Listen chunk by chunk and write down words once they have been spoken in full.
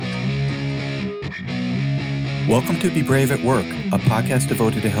Welcome to Be Brave at Work, a podcast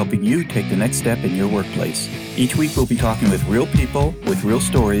devoted to helping you take the next step in your workplace. Each week we'll be talking with real people with real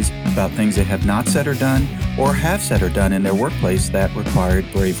stories about things they have not said or done, or have said or done in their workplace that required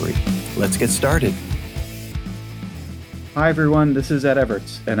bravery. Let's get started. Hi everyone, this is Ed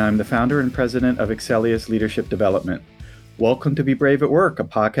Everts, and I'm the founder and president of Excellius Leadership Development. Welcome to Be Brave at Work, a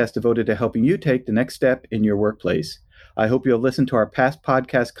podcast devoted to helping you take the next step in your workplace. I hope you'll listen to our past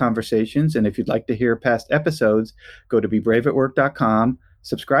podcast conversations, and if you'd like to hear past episodes, go to bebraveatwork.com,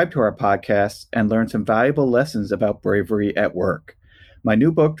 subscribe to our podcasts, and learn some valuable lessons about bravery at work. My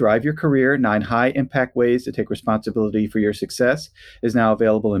new book, Drive Your Career, 9 High-Impact Ways to Take Responsibility for Your Success, is now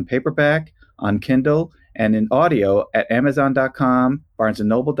available in paperback, on Kindle, and in audio at Amazon.com,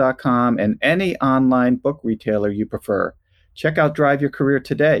 BarnesandNoble.com, and any online book retailer you prefer. Check out Drive Your Career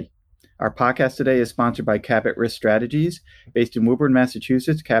today. Our podcast today is sponsored by Cabot Risk Strategies. Based in Woburn,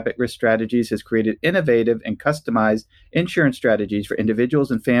 Massachusetts, Cabot Risk Strategies has created innovative and customized insurance strategies for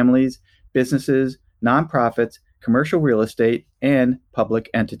individuals and families, businesses, nonprofits, commercial real estate, and public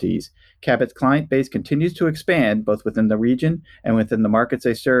entities. Cabot's client base continues to expand both within the region and within the markets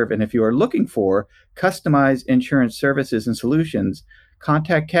they serve. And if you are looking for customized insurance services and solutions,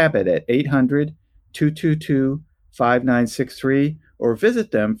 contact Cabot at 800-222-5963 or visit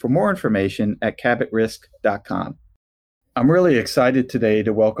them for more information at cabotrisk.com. I'm really excited today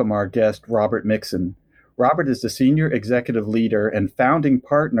to welcome our guest, Robert Mixon. Robert is the Senior Executive Leader and founding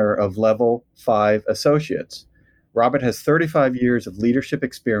partner of Level 5 Associates. Robert has 35 years of leadership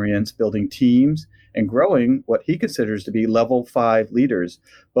experience building teams and growing what he considers to be Level 5 leaders,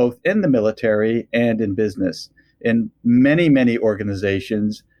 both in the military and in business, in many, many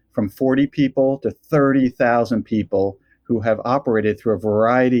organizations, from 40 people to 30,000 people, who have operated through a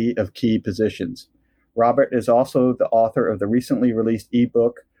variety of key positions. Robert is also the author of the recently released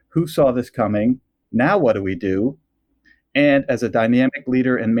ebook, Who Saw This Coming? Now What Do We Do? And as a dynamic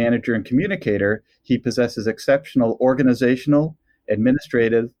leader and manager and communicator, he possesses exceptional organizational,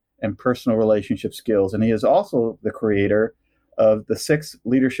 administrative, and personal relationship skills. And he is also the creator of the 6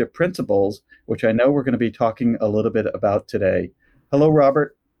 leadership principles, which I know we're going to be talking a little bit about today. Hello,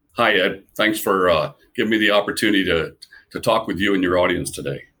 Robert. Hi, Ed. Thanks for giving me the opportunity to talk with you and your audience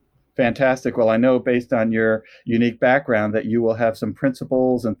today. Fantastic. Well, I know based on your unique background that you will have some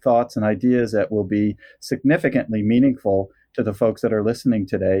principles and thoughts and ideas that will be significantly meaningful to the folks that are listening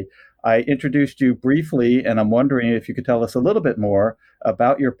today. I introduced you briefly, and I'm wondering if you could tell us a little bit more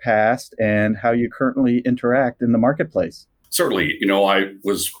about your past and how you currently interact in the marketplace. Certainly. I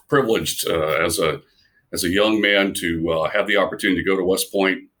was privileged as a young man to have the opportunity to go to West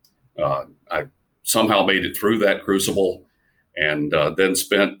Point. I somehow made it through that crucible and then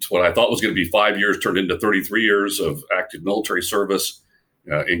spent what I thought was going to be 5 years turned into 33 years of active military service,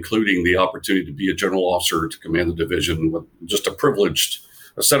 including the opportunity to be a general officer to command the division, with just a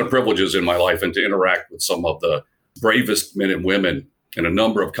set of privileges in my life, and to interact with some of the bravest men and women in a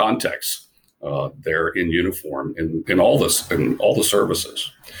number of contexts there in uniform in all the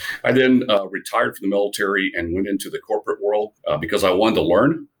services. I then retired from the military and went into the corporate world because I wanted to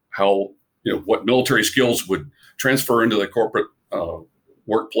learn how what military skills would transfer into the corporate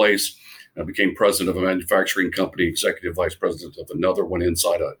workplace. I became president of a manufacturing company, executive vice president of another one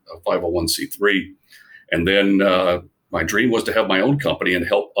inside a 501c3. And then my dream was to have my own company and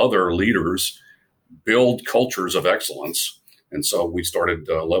help other leaders build cultures of excellence. And so we started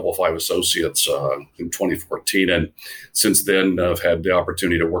Level 5 Associates in 2014. And since then, I've had the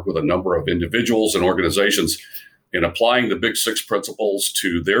opportunity to work with a number of individuals and organizations in applying the Big 6 principles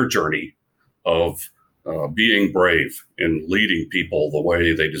to their journey of being brave and leading people the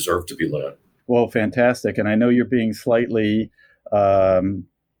way they deserve to be led. Well, fantastic. And I know you're being slightly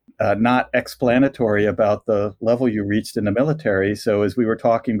not explanatory about the level you reached in the military. So as we were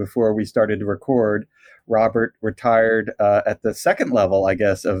talking before we started to record, Robert retired at the second level, I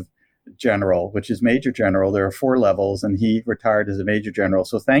guess, of general, which is major general. There are 4 levels, and he retired as a major general.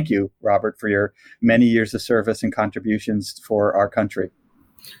 So thank you, Robert, for your many years of service and contributions for our country.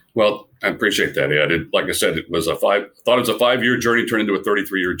 Well, I appreciate that, Ed. Like I said, it was a 5-year journey turned into a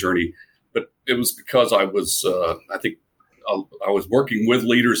 33-year journey, but it was because I was working with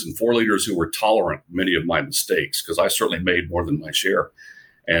leaders and for leaders who were tolerant of many of my mistakes, because I certainly made more than my share.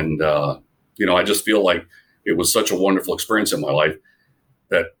 And, I just feel like it was such a wonderful experience in my life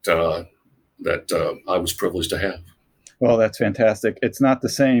that I was privileged to have. Well, that's fantastic. It's not the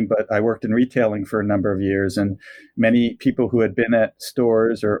same, but I worked in retailing for a number of years, and many people who had been at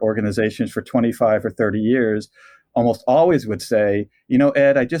stores or organizations for 25 or 30 years almost always would say,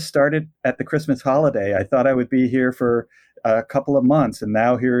 Ed, I just started at the Christmas holiday. I thought I would be here for a couple of months, and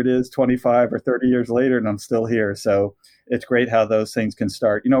now here it is 25 or 30 years later, and I'm still here. So it's great how those things can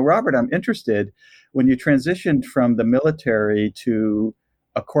start. Robert, I'm interested, when you transitioned from the military to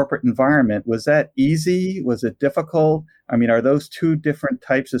a corporate environment, was that easy? Was it difficult? I mean, are those two different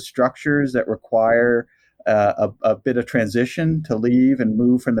types of structures that require a bit of transition to leave and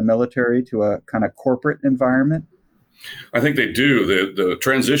move from the military to a kind of corporate environment? I think they do. The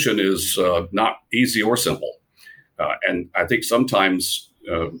transition is not easy or simple. And I think sometimes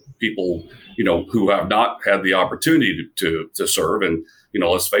people, who have not had the opportunity to serve, and,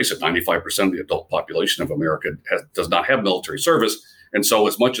 let's face it, 95% of the adult population of America does not have military service. And so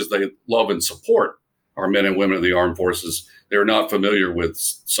as much as they love and support our men and women of the armed forces, they're not familiar with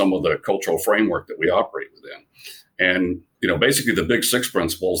some of the cultural framework that we operate within. And, basically the Big Six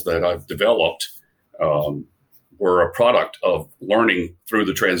principles that I've developed were a product of learning through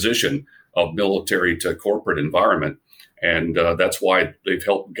the transition of military to corporate environment. And that's why they've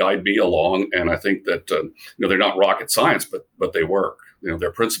helped guide me along. And I think that, they're not rocket science, but they work.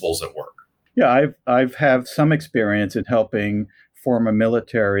 They're principles that work. Yeah, I've have some experience in helping former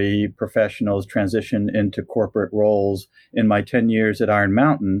military professionals transition into corporate roles in my 10 years at Iron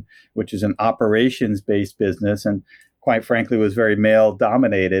Mountain, which is an operations-based business, and quite frankly was very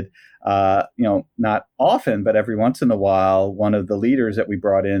male-dominated. Not often, but every once in a while, one of the leaders that we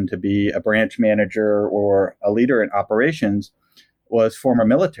brought in to be a branch manager or a leader in operations was former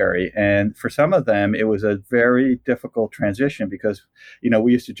military. And for some of them, it was a very difficult transition because,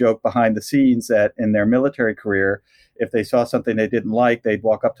 we used to joke behind the scenes that in their military career, if they saw something they didn't like, they'd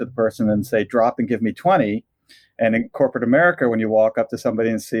walk up to the person and say, drop and give me 20. And in corporate America, when you walk up to somebody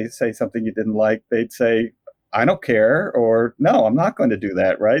and say something you didn't like, they'd say, I don't care, or no, I'm not going to do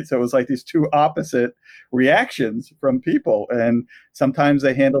that, right? So it was like these two opposite reactions from people. And sometimes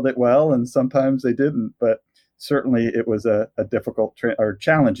they handled it well and sometimes they didn't. But certainly it was a difficult or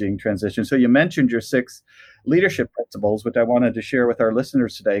challenging transition. So you mentioned your 6 leadership principles, which I wanted to share with our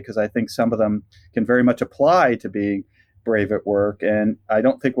listeners today, because I think some of them can very much apply to being brave at work. And I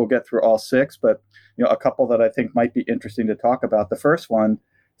don't think we'll get through all 6, but a couple that I think might be interesting to talk about. The first one,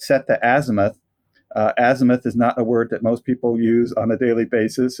 set the azimuth. Azimuth is not a word that most people use on a daily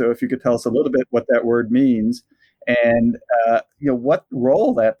basis. So if you could tell us a little bit what that word means and what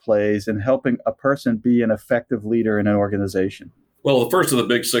role that plays in helping a person be an effective leader in an organization. Well, the first of the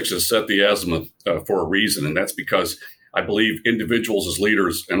Big Six is set the azimuth for a reason, and that's because I believe individuals as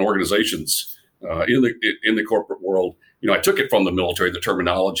leaders and organizations in the corporate world, I took it from the military, the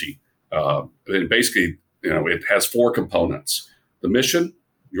terminology, and basically, it has 4 components: the mission,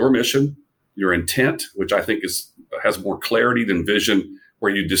 your intent, which I think has more clarity than vision,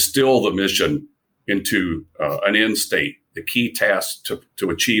 where you distill the mission into an end state, the key tasks to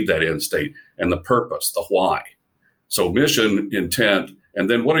achieve that end state, and the purpose, the why. So mission, intent, and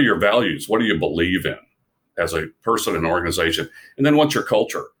then what are your values? What do you believe in as a person and organization? And then what's your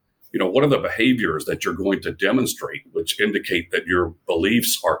culture? What are the behaviors that you're going to demonstrate, which indicate that your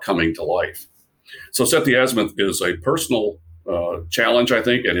beliefs are coming to life? So set the azimuth is a personal challenge, I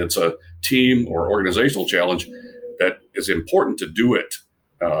think, and it's a team or organizational challenge that is important to do it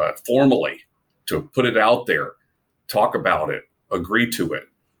formally, to put it out there, talk about it, agree to it.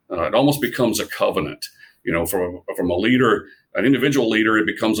 It almost becomes a covenant. From a leader, an individual leader, it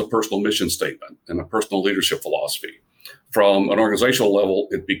becomes a personal mission statement and a personal leadership philosophy. From an organizational level,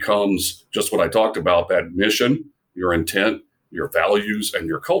 it becomes just what I talked about, that mission, your intent, your values, and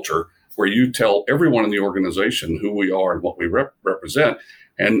your culture, where you tell everyone in the organization who we are and what we represent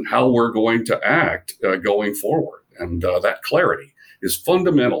and how we're going to act going forward. And that clarity is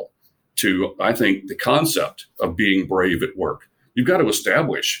fundamental to, I think, the concept of being brave at work. You've got to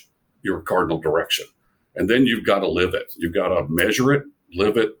establish your cardinal direction, and then you've got to live it. You've got to measure it,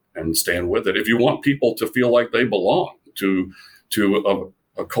 live it, and stand with it if you want people to feel like they belong to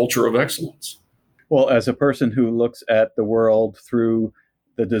a culture of excellence. Well, as a person who looks at the world through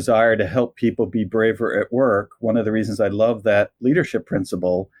the desire to help people be braver at work, one of the reasons I love that leadership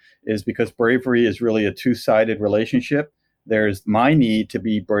principle is because bravery is really a two-sided relationship. There's my need to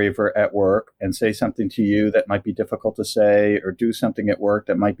be braver at work and say something to you that might be difficult to say, or do something at work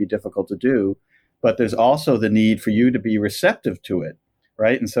that might be difficult to do. But there's also the need for you to be receptive to it,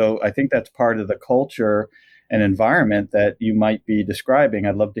 right? And so I think that's part of the culture and environment that you might be describing.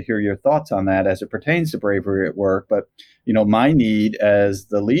 I'd love to hear your thoughts on that as it pertains to bravery at work. But, my need as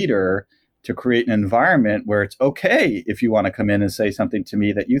the leader to create an environment where it's okay if you want to come in and say something to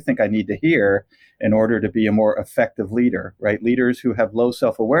me that you think I need to hear in order to be a more effective leader, right? Leaders who have low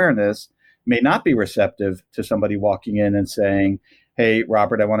self-awareness may not be receptive to somebody walking in and saying, hey,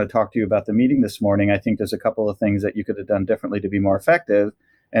 Robert, I want to talk to you about the meeting this morning. I think there's a couple of things that you could have done differently to be more effective.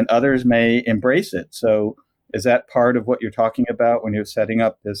 And others may embrace it. So is that part of what you're talking about when you're setting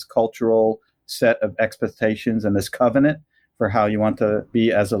up this cultural set of expectations and this covenant for how you want to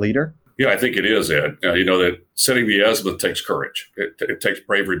be as a leader? Yeah, I think it is, Ed. That setting the azimuth takes courage. It takes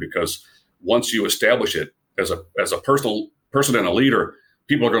bravery, because once you establish it as a personal person and a leader,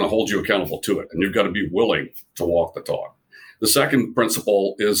 people are going to hold you accountable to it, and you've got to be willing to walk the talk. The second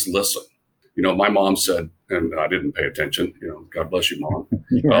principle is listen. My mom said, and I didn't pay attention. God bless you, Mom.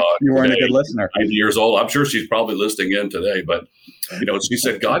 You weren't today, a good listener. 90 years old. I'm sure she's probably listening in today. But she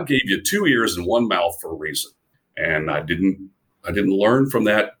said, God gave you 2 ears and 1 mouth for a reason. And I didn't learn from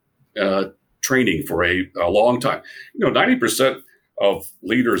that training for a long time. 90% of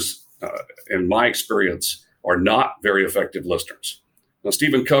leaders, in my experience, are not very effective listeners. Now,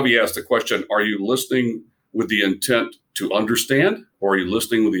 Stephen Covey asked the question, are you listening with the intent to understand, or are you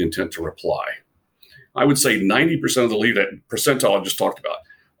listening with the intent to reply? I would say 90% of the lead percentile I just talked about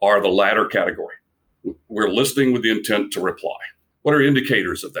are the latter category. We're listening with the intent to reply. What are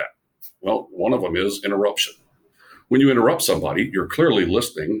indicators of that? Well, one of them is interruption. When you interrupt somebody, you're clearly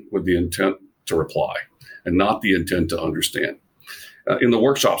listening with the intent to reply and not the intent to understand. In the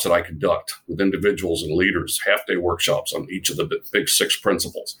workshops that I conduct with individuals and leaders, half-day workshops on each of the big 6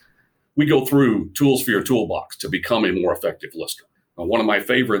 principles, we go through tools for your toolbox to become a more effective listener. One of my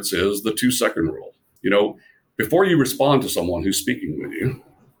favorites is the 2-second rule. Before you respond to someone who's speaking with you,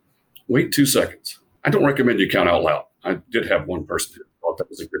 wait 2 seconds. I don't recommend you count out loud. I did have one person who thought that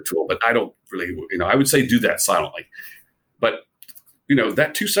was a good tool, but I don't really, I would say do that silently. But,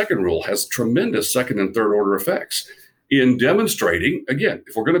 that 2-second rule has tremendous second and third order effects in demonstrating, again,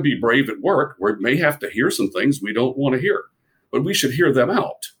 if we're going to be brave at work, we may have to hear some things we don't want to hear, but we should hear them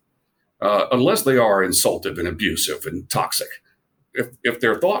out. Unless they are insultive and abusive and toxic. If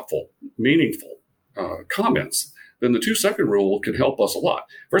they're thoughtful, meaningful comments, then the 2-second rule can help us a lot.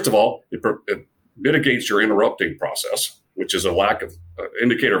 First of all, it mitigates your interrupting process, which is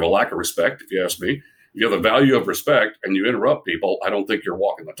indicator of a lack of respect, if you ask me. If you have the value of respect and you interrupt people, I don't think you're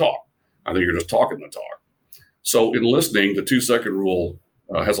walking the talk. I think you're just talking the talk. So in listening, the 2-second rule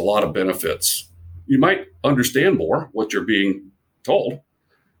has a lot of benefits. You might understand more what you're being told.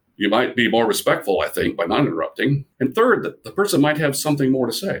 You might be more respectful, I think, by not interrupting. And third, that the person might have something more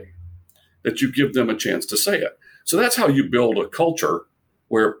to say, that you give them a chance to say it. So that's how you build a culture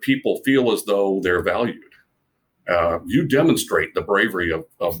where people feel as though they're valued. You demonstrate the bravery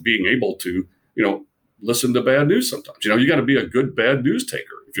of being able to, listen to bad news sometimes. You got to be a good bad news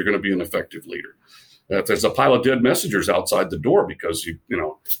taker if you're going to be an effective leader. If there's a pile of dead messengers outside the door because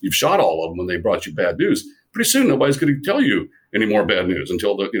you've shot all of them when they brought you bad news, pretty soon nobody's going to tell you any more bad news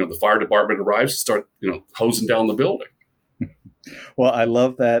until the fire department arrives to start hosing down the building. Well, I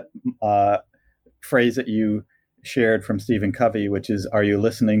love that phrase that you shared from Stephen Covey, which is, are you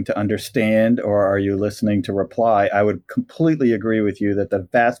listening to understand or are you listening to reply? I would completely agree with you that the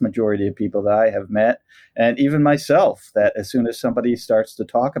vast majority of people that I have met, and even myself, that as soon as somebody starts to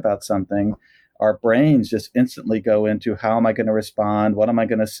talk about something, our brains just instantly go into how am I going to respond? What am I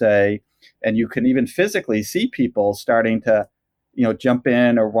going to say? And you can even physically see people starting to, jump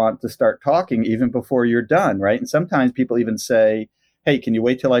in or want to start talking even before you're done, right? And sometimes people even say, hey, can you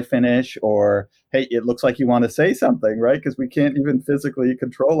wait till I finish? Or, hey, it looks like you want to say something, right? Because we can't even physically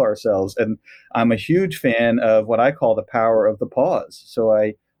control ourselves. And I'm a huge fan of what I call the power of the pause. So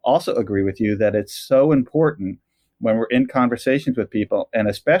I also agree with you that it's so important when we're in conversations with people, and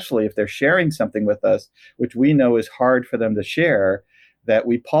especially if they're sharing something with us, which we know is hard for them to share, that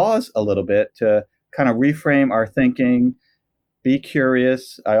we pause a little bit to kind of reframe our thinking, be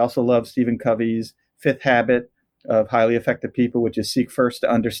curious. I also love Stephen Covey's 5th habit of highly effective people, which is seek first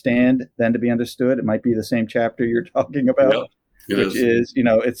to understand, then to be understood. It might be the same chapter you're talking about, which is,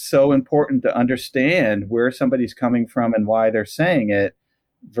 it's so important to understand where somebody's coming from and why they're saying it,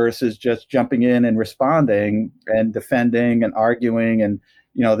 versus just jumping in and responding and defending and arguing. And,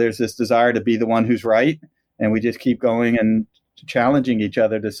 there's this desire to be the one who's right. And we just keep going and challenging each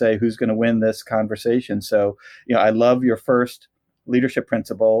other to say who's going to win this conversation. So, I love your first leadership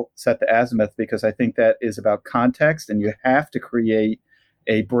principle, set the azimuth, because I think that is about context, and you have to create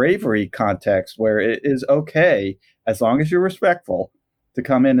a bravery context where it is okay, as long as you're respectful, to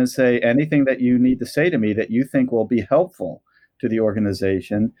come in and say anything that you need to say to me that you think will be helpful to the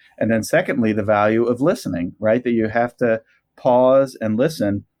organization. And then secondly, the value of listening, right? That you have to pause and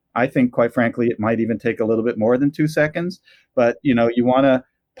listen. I think, quite frankly, it might even take a little bit more than 2 seconds, but you want to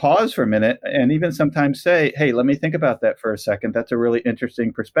pause for a minute and even sometimes say, hey, let me think about that for a second. That's a really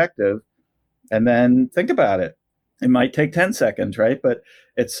interesting perspective. And then think about it. It might take 10 seconds, right? But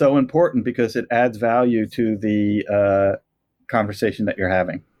it's so important because it adds value to the conversation that you're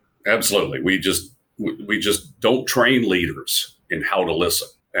having. Absolutely. We just don't train leaders in how to listen.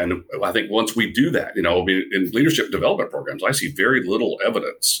 And I think once we do that, in leadership development programs, I see very little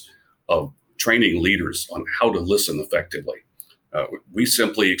evidence of training leaders on how to listen effectively. We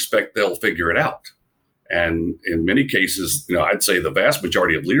simply expect they'll figure it out. And in many cases, I'd say the vast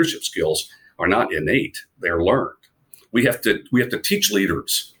majority of leadership skills are not innate; they're learned. We have to teach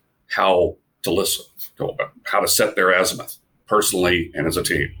leaders how to listen, how to set their azimuth personally and as a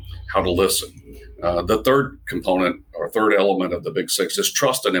team, how to listen. The third component or third element of the Big Six is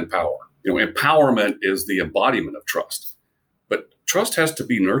trust and empower. Empowerment is the embodiment of trust, but trust has to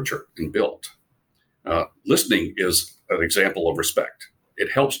be nurtured and built. Listening is an example of respect.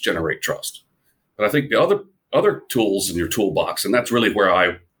 It helps generate trust. But I think the other tools in your toolbox, and that's really where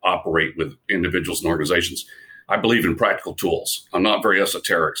I operate with individuals and organizations, I believe in practical tools. I'm not very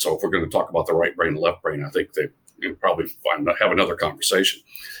esoteric, so if we're going to talk about the right brain and left brain, I think they probably have another conversation.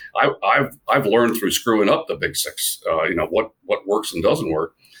 I've learned through screwing up the Big Six, what works and doesn't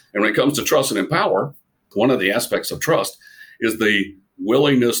work. And when it comes to trust and empower, one of the aspects of trust is the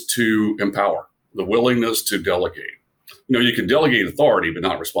willingness to empower, the willingness to delegate. You can delegate authority, but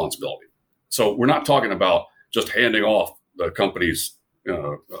not responsibility. So we're not talking about just handing off the company's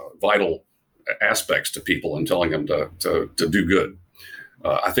vital aspects to people and telling them to do good.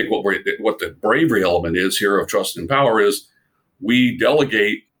 I think what the bravery element is here of trust and power is we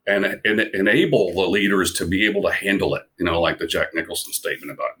delegate and enable the leaders to be able to handle it. Like the Jack Nicholson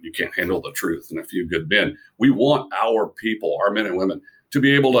statement about you can't handle the truth and a few good men. We want our people, our men and women, to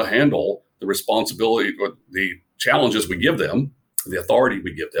be able to handle the responsibility, the challenges we give them, the authority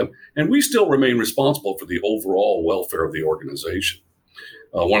we give them, and we still remain responsible for the overall welfare of the organization.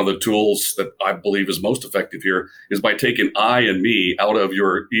 One of the tools that I believe is most effective here is by taking I and me out of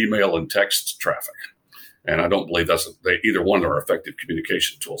your email and text traffic. And I don't believe either one are effective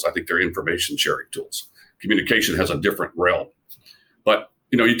communication tools. I think they're information sharing tools. Communication has a different realm. But,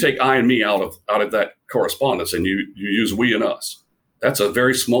 you take I and me out of that correspondence and you use we and us. That's a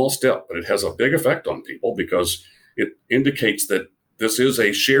very small step, but it has a big effect on people because it indicates that this is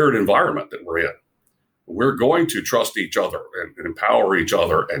a shared environment that we're in. We're going to trust each other and empower each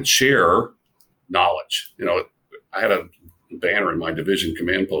other and share knowledge. I had a banner in my division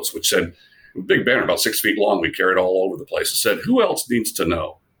command post, which said, a big banner about 6 feet long, we carried all over the place. It said, who else needs to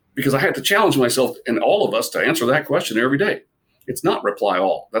know? Because I had to challenge myself and all of us to answer that question every day. It's not reply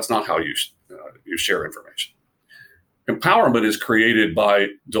all. That's not how you share information. Empowerment is created by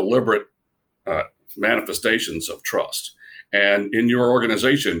deliberate manifestations of trust. And in your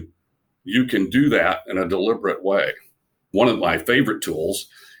organization, you can do that in a deliberate way. One of my favorite tools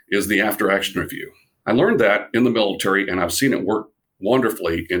is the after-action review. I learned that in the military, and I've seen it work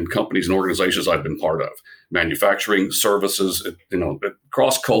wonderfully in companies and organizations I've been part of. Manufacturing, services,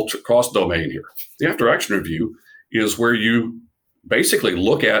 cross-culture, cross-domain here. The after-action review is where you basically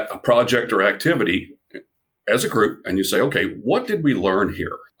look at a project or activity as a group and you say, okay, what did we learn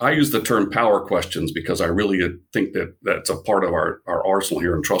here? I use the term power questions because I really think that that's a part of our arsenal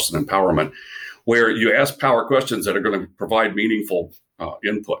here in trust and empowerment, where you ask power questions that are going to provide meaningful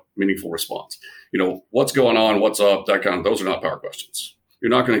input, meaningful response. What's going on, what's up, those are not power questions.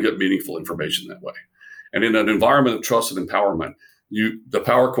 You're not going to get meaningful information that way. And in an environment of trust and empowerment, the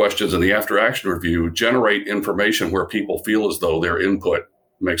power questions and the after action review generate information where people feel as though their input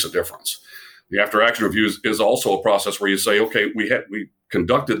makes a difference. The after action review is also a process where you say, okay, we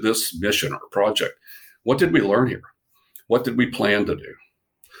conducted this mission or project. What did we learn here? What did we plan to do?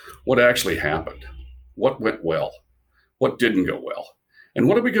 What actually happened? What went well? What didn't go well? And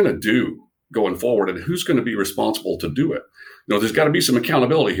what are we going to do going forward? And who's going to be responsible to do it? There's got to be some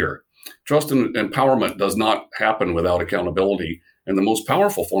accountability here. Trust and empowerment does not happen without accountability. And the most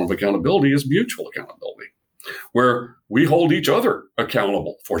powerful form of accountability is mutual accountability, where we hold each other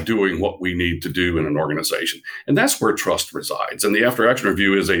accountable for doing what we need to do in an organization. And that's where trust resides. And the after action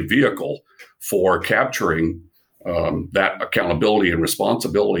review is a vehicle for capturing that accountability and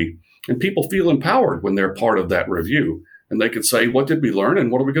responsibility. And people feel empowered when they're part of that review. And they can say, what did we learn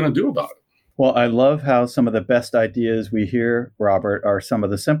and what are we going to do about it? Well, I love how some of the best ideas we hear, Robert, are some of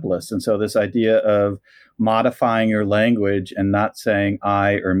the simplest. And so this idea of modifying your language and not saying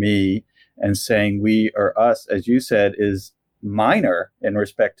I or me and saying we or us, as you said, is minor in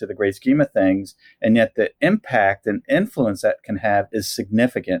respect to the great scheme of things. And yet the impact and influence that can have is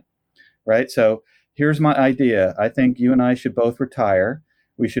significant, right? So here's my idea. I think you and I should both retire.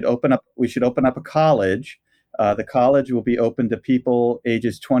 We should open up a college. The college will be open to people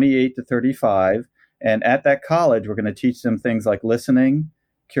ages 28 to 35, And at that college, we're going to teach them things like listening,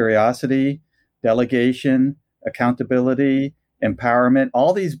 curiosity, delegation, accountability, empowerment,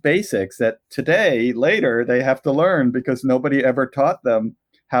 all these basics that today, later, they have to learn because nobody ever taught them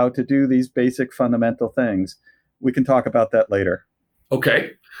how to do these basic fundamental things. We can talk about that later.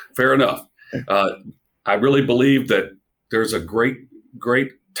 Okay, fair enough. I really believe that there's a great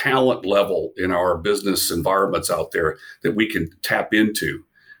talent level in our business environments out there that we can tap into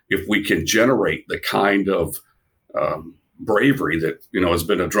if we can generate the kind of bravery that has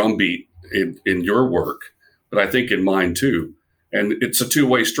been a drumbeat in your work, but I think in mine too. And it's a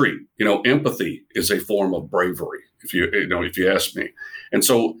two-way street. Empathy is a form of bravery, if you ask me. And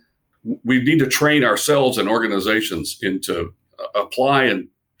so we need to train ourselves and organizations into applying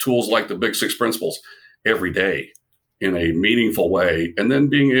tools like the Big Six Principles every day in a meaningful way, and then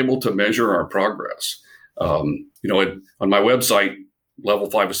being able to measure our progress. On my website,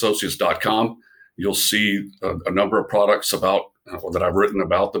 level5associates.com, you'll see a number of products about that I've written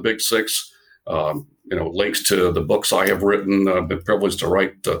about the Big Six. Links to the books I have written. I've been privileged to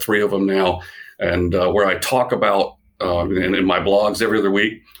write 3 of them now, and where I talk about in my blogs every other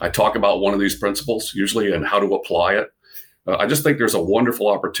week, I talk about one of these principles usually and how to apply it. I just think there's a wonderful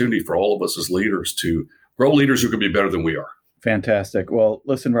opportunity for all of us as leaders to grow leaders who can be better than we are. Fantastic. Well,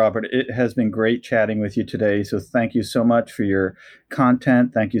 listen, Robert, it has been great chatting with you today. So thank you so much for your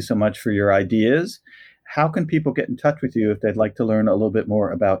content. Thank you so much for your ideas. How can people get in touch with you if they'd like to learn a little bit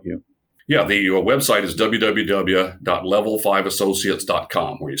more about you? Yeah, the website is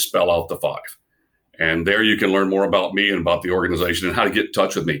www.level5associates.com, where you spell out the 5. And there you can learn more about me and about the organization and how to get in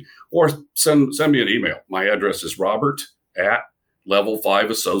touch with me. Or send me an email. My address is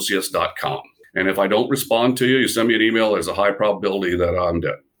robert@level5associates.com. And if I don't respond to you, you send me an email, there's a high probability that I'm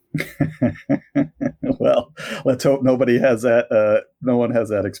dead. Well, let's hope nobody has that. No one has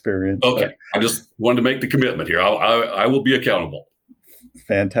that experience. Okay. I just wanted to make the commitment here. I will be accountable.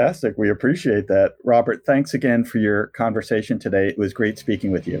 Fantastic. We appreciate that. Robert, thanks again for your conversation today. It was great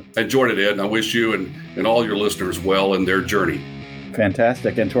speaking with you. I enjoyed it, Ed, and I wish you and all your listeners well in their journey.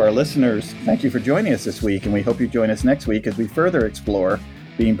 Fantastic. And to our listeners, thank you for joining us this week, and we hope you join us next week as we further explore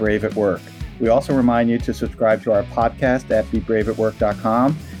being brave at work. We also remind you to subscribe to our podcast at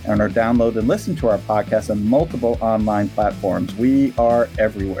bebraveatwork.com and download and listen to our podcast on multiple online platforms. We are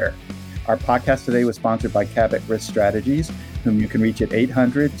everywhere. Our podcast today was sponsored by Cabot Risk Strategies, whom you can reach at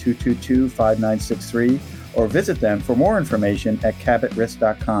 800-222-5963 or visit them for more information at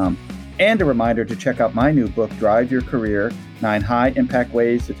cabotrisk.com. And a reminder to check out my new book, Drive Your Career, 9 High-Impact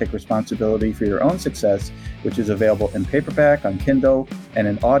Ways to Take Responsibility for Your Own Success, which is available in paperback, on Kindle, and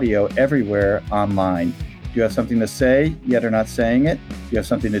in audio everywhere online. Do you have something to say, yet are not saying it? Do you have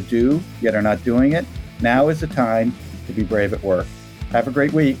something to do, yet are not doing it? Now is the time to be brave at work. Have a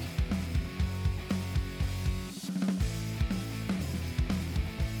great week.